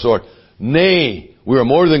peril or sword. Nay, we are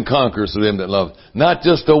more than conquerors to them that love. Not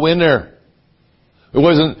just a winner. It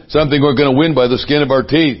wasn't something we're going to win by the skin of our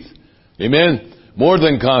teeth. Amen? More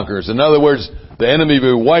than conquerors. In other words, the enemy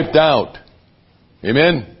will be wiped out.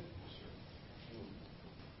 Amen?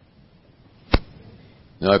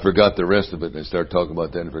 Now I forgot the rest of it. I started talking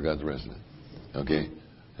about that and I forgot the rest of it. Okay?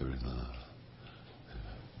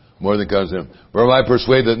 More than conquerors to them. For I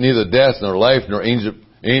persuade that neither death, nor life, nor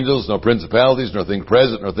angels, nor principalities, nor things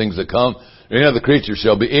present, nor things that come, nor any other creature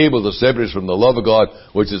shall be able to separate us from the love of God,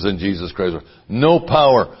 which is in Jesus Christ. No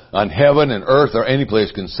power on heaven and earth or any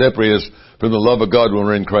place can separate us from the love of God when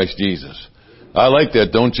we're in Christ Jesus. I like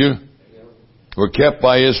that, don't you? We're kept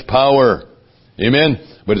by His power. Amen?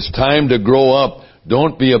 But it's time to grow up.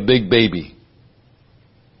 Don't be a big baby.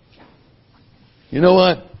 You know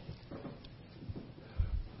what?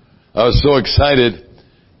 I was so excited.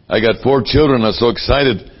 I got 4 children. I was so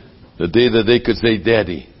excited the day that they could say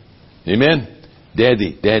daddy. Amen?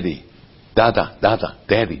 Daddy, daddy. Dada, dada.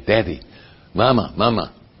 Daddy, daddy. Mama,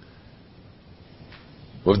 mama.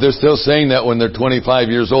 Well, if they're still saying that when they're 25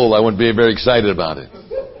 years old, I wouldn't be very excited about it.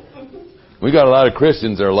 We got a lot of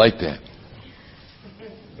Christians that are like that.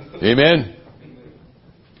 Amen?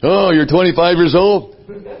 Oh, you're 25 years old?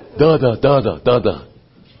 Dada, dada, dada.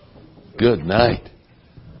 Good night.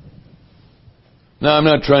 Now, I'm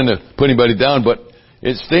not trying to put anybody down, but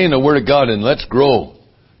it's stay in the Word of God and let's grow.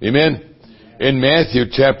 Amen? In Matthew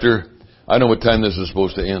chapter, I don't know what time this is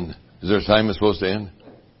supposed to end. Is there a time it's supposed to end?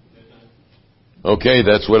 Okay,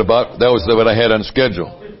 that was what I had on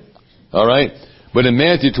schedule. Alright? But in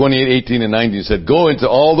Matthew 28:18 and 19 it said, go into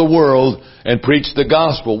all the world and preach the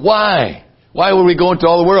gospel. Why? Why would we go into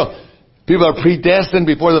all the world? People are predestined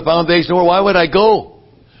before the foundation of the world. Why would I go?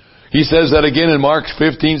 He says that again in Mark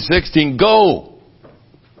 15:16. Go!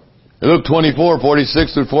 In Luke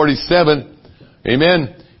 24:46 through 47,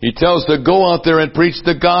 amen, He tells us to go out there and preach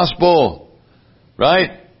the gospel.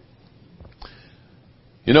 Right?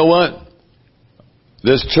 You know what?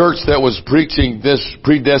 This church that was preaching this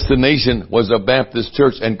predestination was a Baptist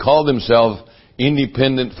church and called themselves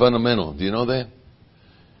Independent Fundamental. Do you know that?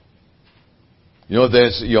 You know,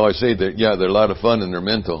 you always say that, yeah, they're a lot of fun and they're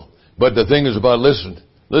mental. But the thing is about, listen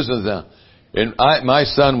to that. And my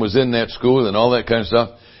son was in that school and all that kind of stuff.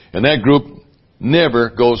 And that group never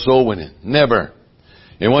goes soul winning. Never.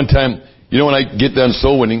 And one time, you know, when I get done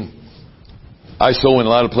soul winning, I soul in a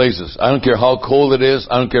lot of places. I don't care how cold it is.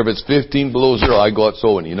 I don't care if it's 15 below zero. I go out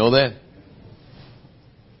soul winning. You know that?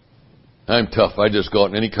 I'm tough. I just go out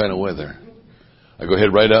in any kind of weather. I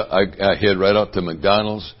head right out to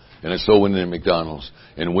McDonald's. And I soul winning in McDonald's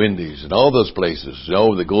and Wendy's and all those places. You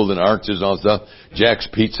know, the Golden Arches and all that stuff. Jack's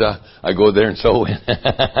Pizza. I go there and soul win.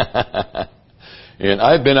 And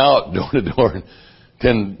I've been out door to door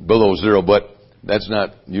 10 below zero, but that's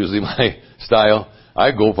not usually my style.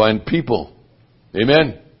 I go find people.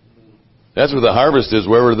 Amen? That's where the harvest is,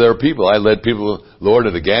 wherever there are people. I led people, Lord,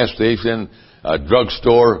 at a gas station, a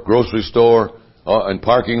drugstore, grocery store, and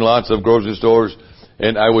parking lots of grocery stores.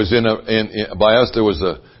 And I was by us there was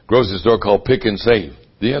a grocery store called Pick and Save.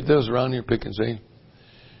 Do you have those around here, Pick and Save?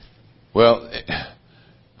 Well,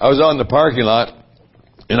 I was out in the parking lot,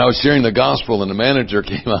 and I was sharing the gospel, and the manager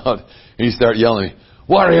came out, and he started yelling at me,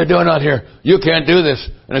 what are you doing out here? You can't do this.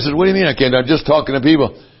 And I said, what do you mean I can't? I'm just talking to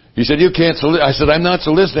people. He said, you can't solicit. I said, I'm not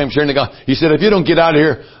soliciting. I'm sharing the gospel. He said, if you don't get out of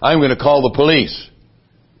here, I'm going to call the police.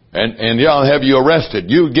 And yeah, I'll have you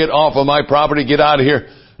arrested. You get off of my property, get out of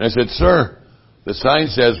here. And I said, sir, the sign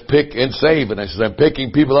says pick and save. And I said, I'm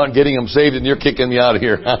picking people out and getting them saved, and you're kicking me out of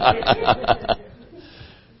here. I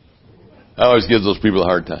always give those people a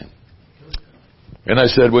hard time. And I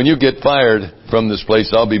said, when you get fired from this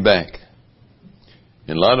place, I'll be back.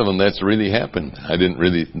 And a lot of them, that's really happened. I didn't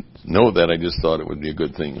really know that. I just thought it would be a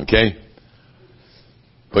good thing, okay?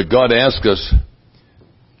 But God asked us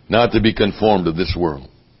not to be conformed to this world.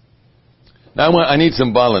 Now, I need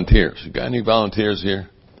some volunteers. You got any volunteers here?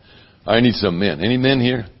 I need some men. Any men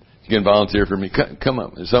here? You can volunteer for me. Come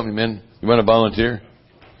up. Is something, men? You want to volunteer?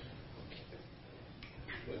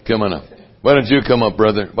 Come on up. Why don't you come up,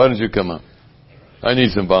 brother? Why don't you come up? I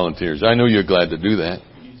need some volunteers. I know you're glad to do that.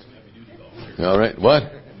 All right. What?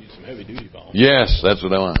 Yes, that's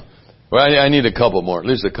what I want. Well, I need a couple more. At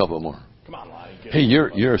least a couple more. Come on, Lonnie. Hey,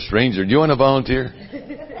 you're a stranger. Do you want to volunteer?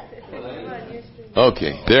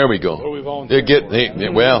 Okay, there we go.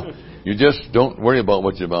 Well, you just don't worry about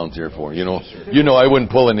what you volunteer for. You know, I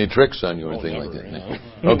wouldn't pull any tricks on you or anything like that.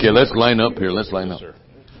 Okay, let's line up here. Let's line up.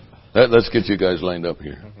 Let's get you guys lined up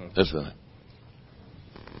here. That's right.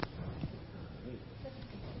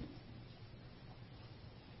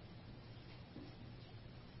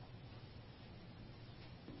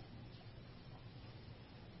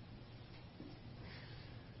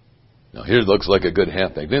 Now here looks like a good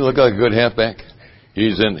halfback. Doesn't he look like a good halfback?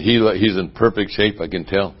 He's in perfect shape, I can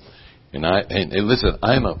tell. And listen,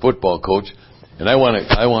 I'm a football coach, and I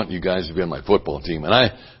want you guys to be on my football team.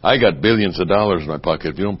 And I got billions of dollars in my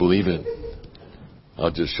pocket. If you don't believe it,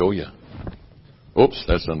 I'll just show you. Oops,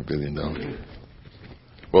 that's not $1 billion.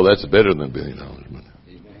 Well, that's better than $1 billion.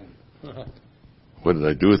 What did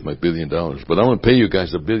I do with my $1 billion? But I'm going to pay you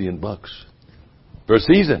guys $1 billion for a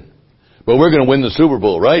season. But we're going to win the Super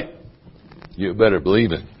Bowl, right? You better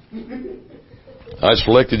believe it. I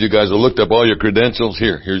selected you guys. I looked up all your credentials.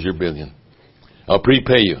 Here's your $1 billion. I'll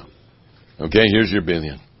prepay you. Okay, here's your $1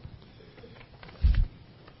 billion.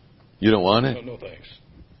 You don't want it? No, thanks.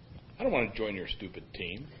 I don't want to join your stupid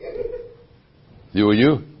team. Will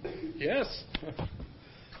you? Yes.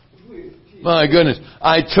 My goodness.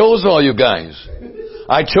 I chose all you guys.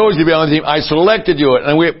 I chose you to be on the team. I selected you, and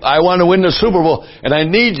I want to win the Super Bowl, and I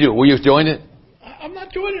need you. Will you join it? I'm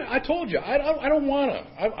not joining. I told you. I don't want to.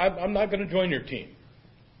 I'm not going to join your team.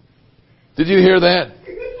 Did you hear that?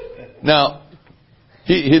 Now,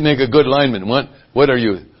 he'd make a good lineman. What are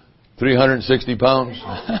you? 360 pounds?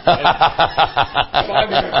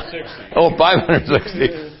 560. Oh,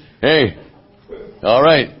 560. Hey. All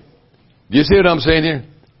right. Do you see what I'm saying here?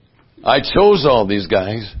 I chose all these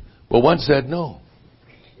guys. Well, one said no.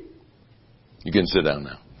 You can sit down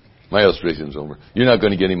now. My illustration's over. You're not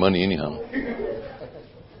going to get any money anyhow.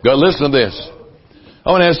 God, listen to this. I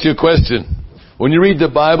want to ask you a question. When you read the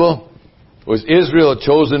Bible, was Israel a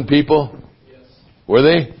chosen people? Yes. Were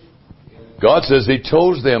they? God says He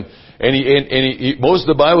chose them. And most of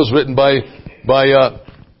the Bible is written by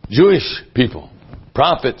Jewish people,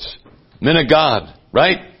 prophets, men of God,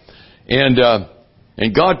 right? And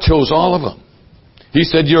God chose all of them. He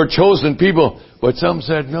said, you're a chosen people. But some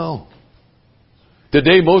said no.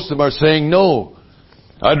 Today, most of them are saying no.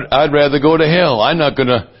 I'd rather go to hell. I'm not going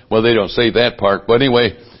to. Well, they don't say that part, but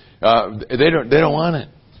anyway, they don't want it.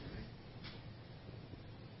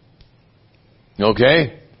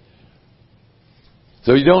 Okay?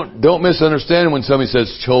 So you don't misunderstand when somebody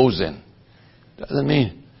says chosen. Doesn't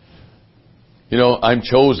mean, I'm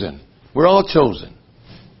chosen. We're all chosen.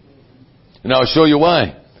 And I'll show you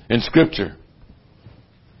why in Scripture.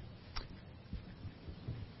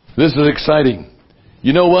 This is exciting.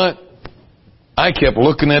 You know what? I kept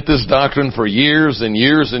looking at this doctrine for years and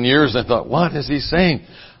years and years. And I thought, what is he saying?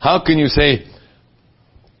 How can you say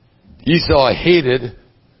Esau hated,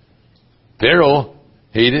 Pharaoh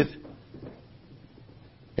hated,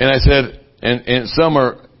 and I said, and some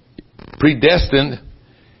are predestined,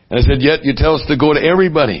 and I said, yet you tell us to go to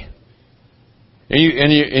everybody.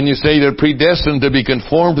 And you say they're predestined to be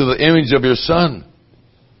conformed to the image of your Son.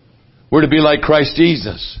 We're to be like Christ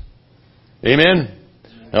Jesus. Amen?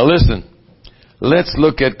 Now listen. Let's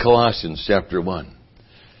look at Colossians chapter 1.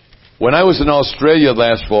 When I was in Australia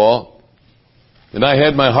last fall, and I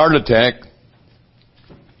had my heart attack,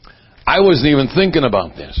 I wasn't even thinking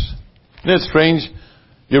about this. Isn't it strange?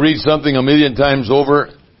 You read something 1,000,000 times over.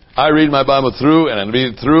 I read my Bible through, and I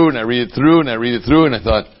read it through, and I read it through, and I read it through, and I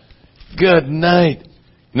thought, good night.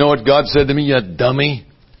 You know what God said to me, you dummy?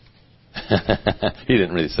 He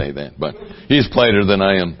didn't really say that, but He's politer than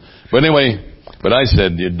I am. But anyway, I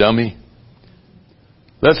said, you dummy.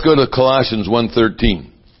 Let's go to Colossians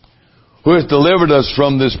 1:13. Who has delivered us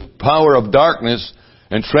from this power of darkness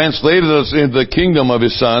and translated us into the kingdom of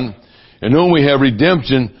His Son, in whom we have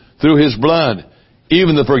redemption through His blood,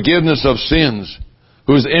 even the forgiveness of sins,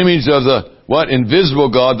 whose image of the,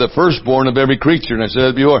 invisible God, the firstborn of every creature. And I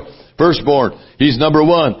said it before, firstborn. He's number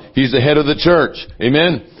one. He's the head of the church.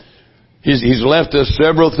 Amen? He's left us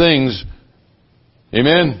several things.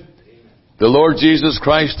 Amen? The Lord Jesus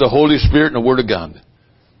Christ, the Holy Spirit, and the Word of God.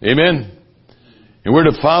 Amen? And we're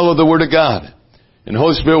to follow the Word of God. And the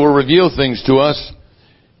Holy Spirit will reveal things to us.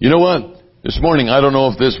 You know what? This morning, I don't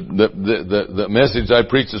know if the message I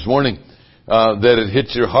preached this morning, that it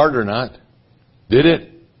hit your heart or not. Did it?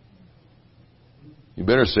 You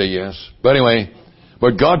better say yes. But anyway,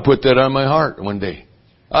 but God put that on my heart one day.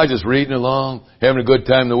 I was just reading along, having a good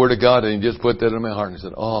time in the Word of God, and He just put that in my heart. And I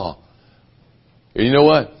said, oh. And you know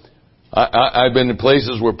what? I've been in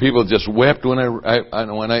places where people just wept when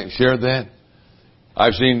I shared that.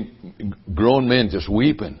 I've seen grown men just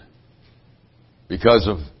weeping because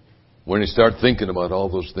of when they start thinking about all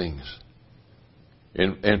those things.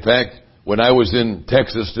 In fact, when I was in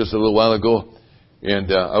Texas just a little while ago,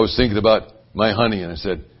 and I was thinking about my honey, and I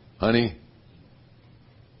said, honey,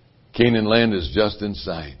 Canaan land is just in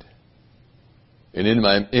sight. And in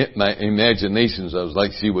my imaginations, I was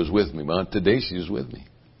like she was with me. Well, today she was with me.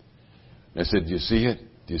 I said, do you see it?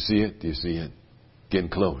 Do you see it? Do you see it? Getting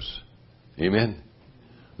close. Amen?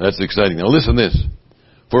 That's exciting. Now listen to this.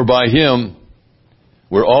 For by Him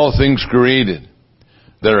were all things created,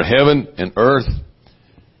 that are heaven and earth,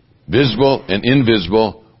 visible and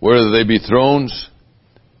invisible, whether they be thrones,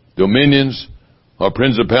 dominions, or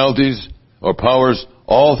principalities, or powers.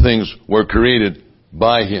 All things were created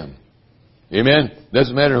by Him. Amen?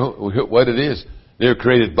 Doesn't matter what it is. They're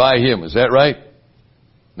created by Him. Is that right?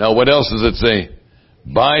 Now what else does it say?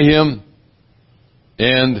 By Him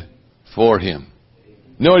and for Him.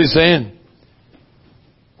 You know what He's saying?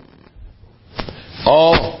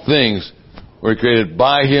 All things were created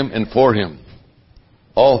by Him and for Him.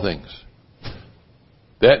 All things.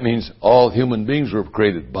 That means all human beings were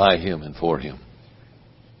created by Him and for Him.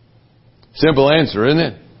 Simple answer, isn't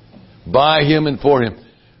it? By Him and for Him.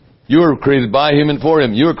 You were created by Him and for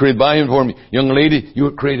Him. You were created by Him and for Him. Young lady, you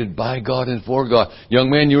were created by God and for God.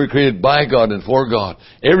 Young man, you were created by God and for God.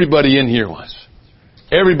 Everybody in here was.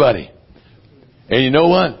 Everybody. And you know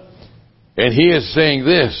what? And He is saying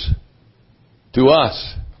this to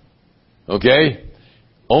us. Okay?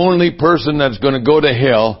 Only person that's going to go to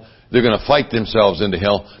hell, they're going to fight themselves into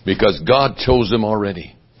hell because God chose them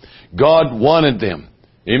already. God wanted them.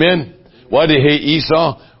 Amen? Why did He hate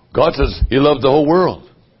Esau? God says He loved the whole world.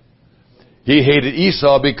 He hated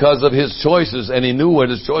Esau because of his choices, and He knew what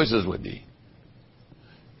his choices would be.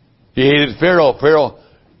 He hated Pharaoh. Pharaoh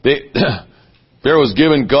was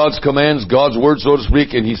given God's commands, God's word, so to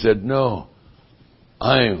speak, and he said, no,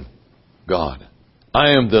 I am God.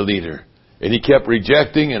 I am the leader. And he kept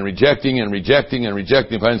rejecting and rejecting and rejecting and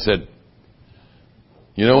rejecting. And finally said,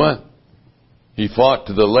 you know what? He fought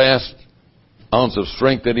to the last ounce of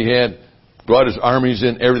strength that he had, brought his armies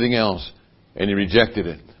in, everything else, and he rejected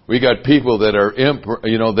it. We got people that are,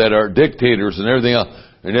 that are dictators and everything else,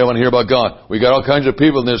 and they want to hear about God. We got all kinds of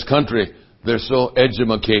people in this country. They're so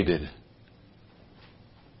educated.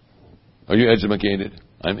 Are you educated?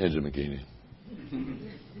 I'm educated.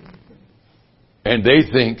 And they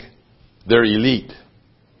think they're elite.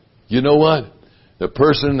 You know what? The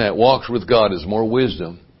person that walks with God has more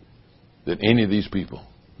wisdom than any of these people.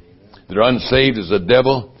 They're unsaved as a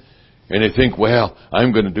devil, and they think, well,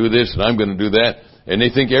 I'm going to do this and I'm going to do that. And they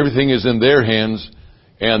think everything is in their hands,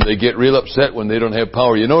 and they get real upset when they don't have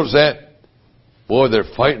power. You notice that? Boy, they're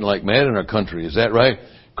fighting like mad in our country. Is that right?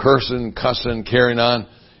 Cursing, cussing, carrying on,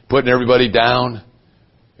 putting everybody down,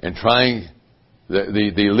 and trying.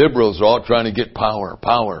 The liberals are all trying to get power.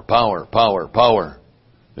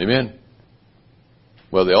 Amen?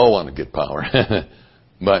 Well, they all want to get power.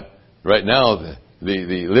 But right now,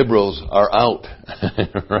 the liberals are out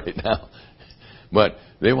right now. But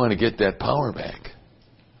they want to get that power back.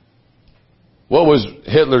 What was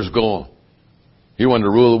Hitler's goal? He wanted to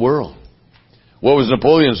rule the world. What was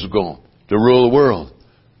Napoleon's goal? To rule the world.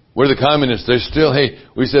 Where the communists, they're still,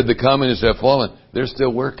 we said the communists have fallen. They're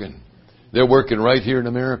still working. They're working right here in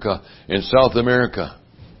America, in South America.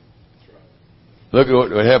 Look at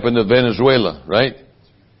what happened to Venezuela, right?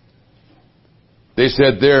 They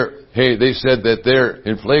said that their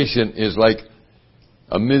inflation is like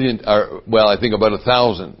I think about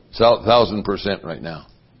 1,000% right now.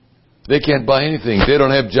 They can't buy anything. They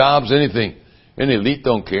don't have jobs, anything. And the elite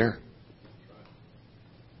don't care.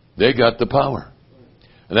 They got the power.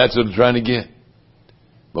 And that's what they're trying to get.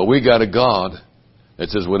 But we got a God that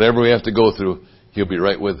says whatever we have to go through, He'll be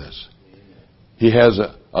right with us. He has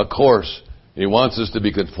a course. He wants us to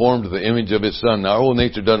be conformed to the image of His Son. Now, our old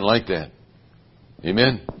nature doesn't like that.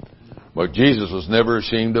 Amen? But Jesus was never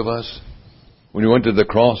ashamed of us. When He went to the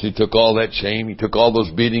cross, He took all that shame. He took all those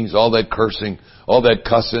beatings, all that cursing, all that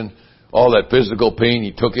cussing, all that physical pain.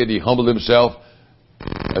 He took it. He humbled Himself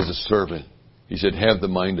as a servant. He said, have the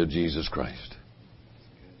mind of Jesus Christ.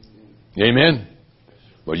 Amen?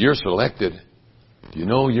 Well, you're selected. Do you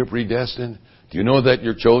know you're predestined? Do you know that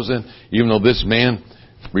you're chosen? Even though this man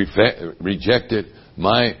rejected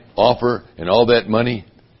my offer and all that money,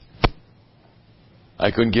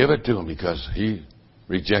 I couldn't give it to him because he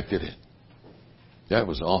rejected it. That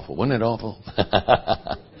was awful. Wasn't it awful?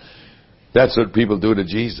 That's what people do to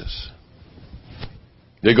Jesus.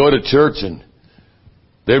 They go to church and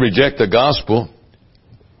they reject the gospel.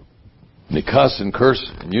 They cuss and curse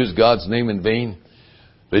and use God's name in vain.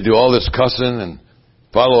 They do all this cussing and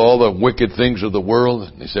follow all the wicked things of the world.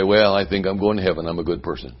 And they say, well, I think I'm going to heaven. I'm a good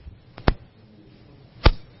person.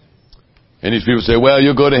 And these people say, well,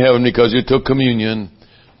 you'll go to heaven because you took communion.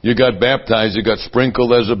 You got baptized. You got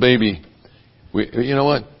sprinkled as a baby. You know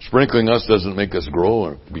what? Sprinkling us doesn't make us grow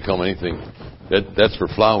or become anything. That's for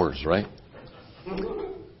flowers, right?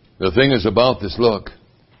 The thing is about this, look.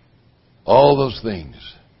 All those things,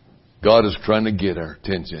 God is trying to get our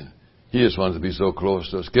attention. He just wants to be so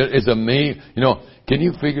close to us. It's amazing. You know, can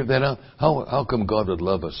you figure that out? How come God would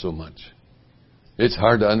love us so much? It's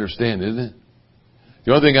hard to understand, isn't it?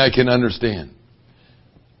 The only thing I can understand.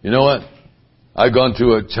 You know what? I've gone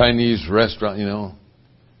to a Chinese restaurant, you know.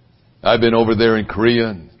 I've been over there in Korea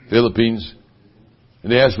and Philippines.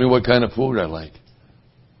 And they asked me what kind of food I like.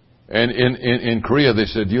 And in Korea they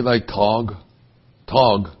said, do you like tog?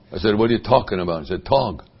 Tog. I said, what are you talking about? I said,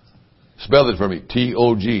 tog. Spell it for me.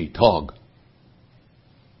 T-O-G. Tog.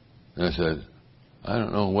 And I said, I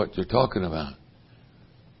don't know what you're talking about.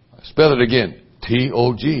 Spell it again.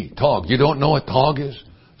 T-O-G. Tog. You don't know what tog is?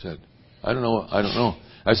 I said, I don't know.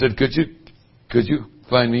 I said, could you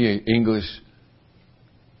find me an English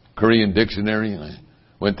Korean dictionary? And I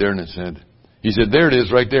went there and it said, he said, there it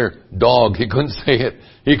is right there. Dog. He couldn't say it.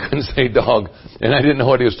 He couldn't say dog. And I didn't know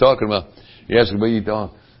what he was talking about. He asked me, what do you eat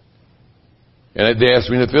dog? And they asked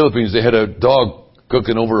me in the Philippines, they had a dog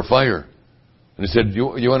cooking over a fire. And they said, you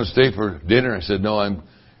want to stay for dinner? I said, no, I'm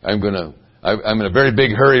in a very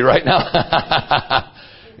big hurry right now.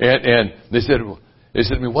 and they said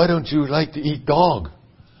to me, why don't you like to eat dog?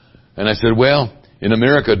 And I said, well, in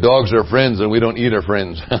America, dogs are friends and we don't eat our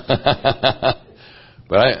friends.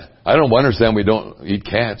 But I don't understand we don't eat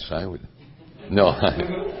cats. No,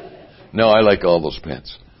 I like all those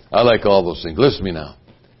pets. I like all those things. Listen to me now.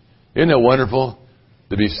 Isn't it wonderful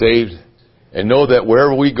to be saved and know that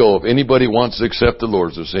wherever we go, if anybody wants to accept the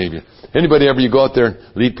Lord as their Savior, anybody ever you go out there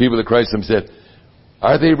and lead people to Christ and said,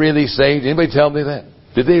 are they really saved? Anybody tell me that?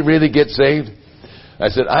 Did they really get saved? I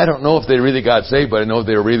said, I don't know if they really got saved, but I know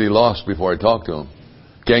they were really lost before I talked to them.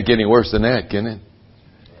 Can't get any worse than that, can it?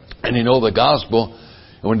 And you know the gospel,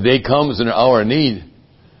 and when the day comes in an hour of need,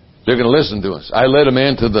 they're going to listen to us. I led a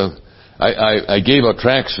man to I gave out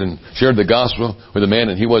tracts and shared the gospel with a man,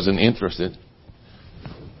 and he wasn't interested.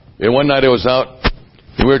 And one night I was out,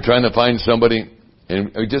 and we were trying to find somebody,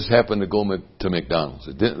 and we just happened to go to McDonald's.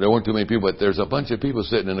 There weren't too many people, but there's a bunch of people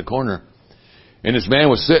sitting in the corner. And this man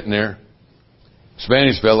was sitting there,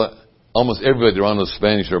 Spanish fella. Almost everybody around us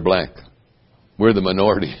Spanish or black. We're the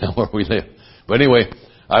minority where we live. But anyway,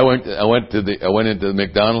 I went into the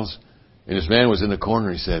McDonald's, and this man was in the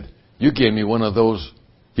corner. He said, you gave me one of those,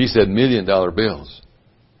 he said, $1 million bills.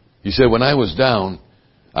 He said, when I was down,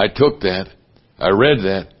 I took that, I read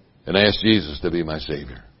that, and I asked Jesus to be my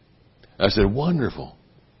Savior. I said, wonderful.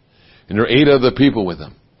 And there were 8 other people with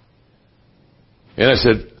him. And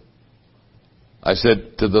I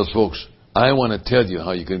said to those folks, I want to tell you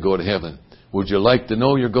how you can go to heaven. Would you like to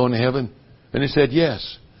know you're going to heaven? And they said,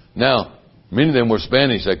 yes. Now, many of them were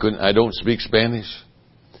Spanish. I don't speak Spanish.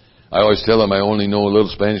 I always tell them I only know a little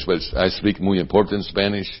Spanish, but I speak muy important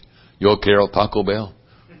Spanish. Yo quiero Taco Bell.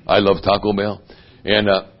 I love Taco Bell. And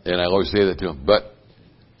I always say that to them.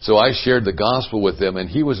 So I shared the gospel with them, and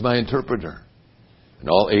he was my interpreter. And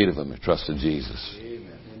all 8 of them had trusted Jesus.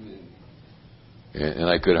 And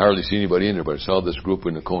I could hardly see anybody in there, but I saw this group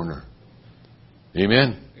in the corner.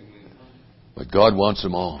 Amen? But God wants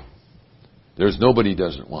them all. There's nobody He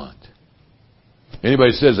doesn't want.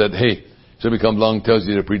 Anybody says that, hey, somebody comes along and tells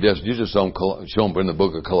you they're predestined, you just show them in the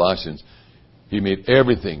book of Colossians. He made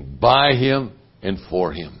everything by Him and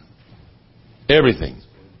for Him. Everything.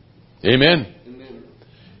 Amen? Amen.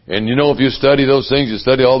 And you know, if you study those things, you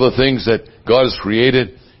study all the things that God has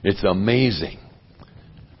created, it's amazing.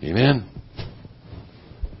 Amen?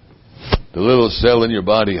 The little cell in your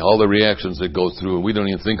body, all the reactions that go through, we don't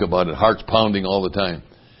even think about it. Heart's pounding all the time.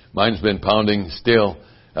 Mine's been pounding still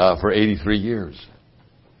for 83 years.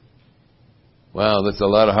 Wow, that's a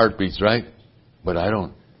lot of heartbeats, right? But I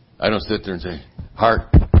don't sit there and say, heart,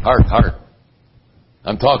 heart, heart.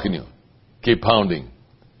 I'm talking to you. Keep pounding.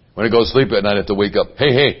 When I go to sleep at night, I have to wake up.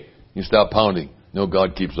 Hey, you stop pounding. No,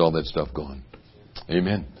 God keeps all that stuff going.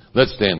 Amen. Let's stand.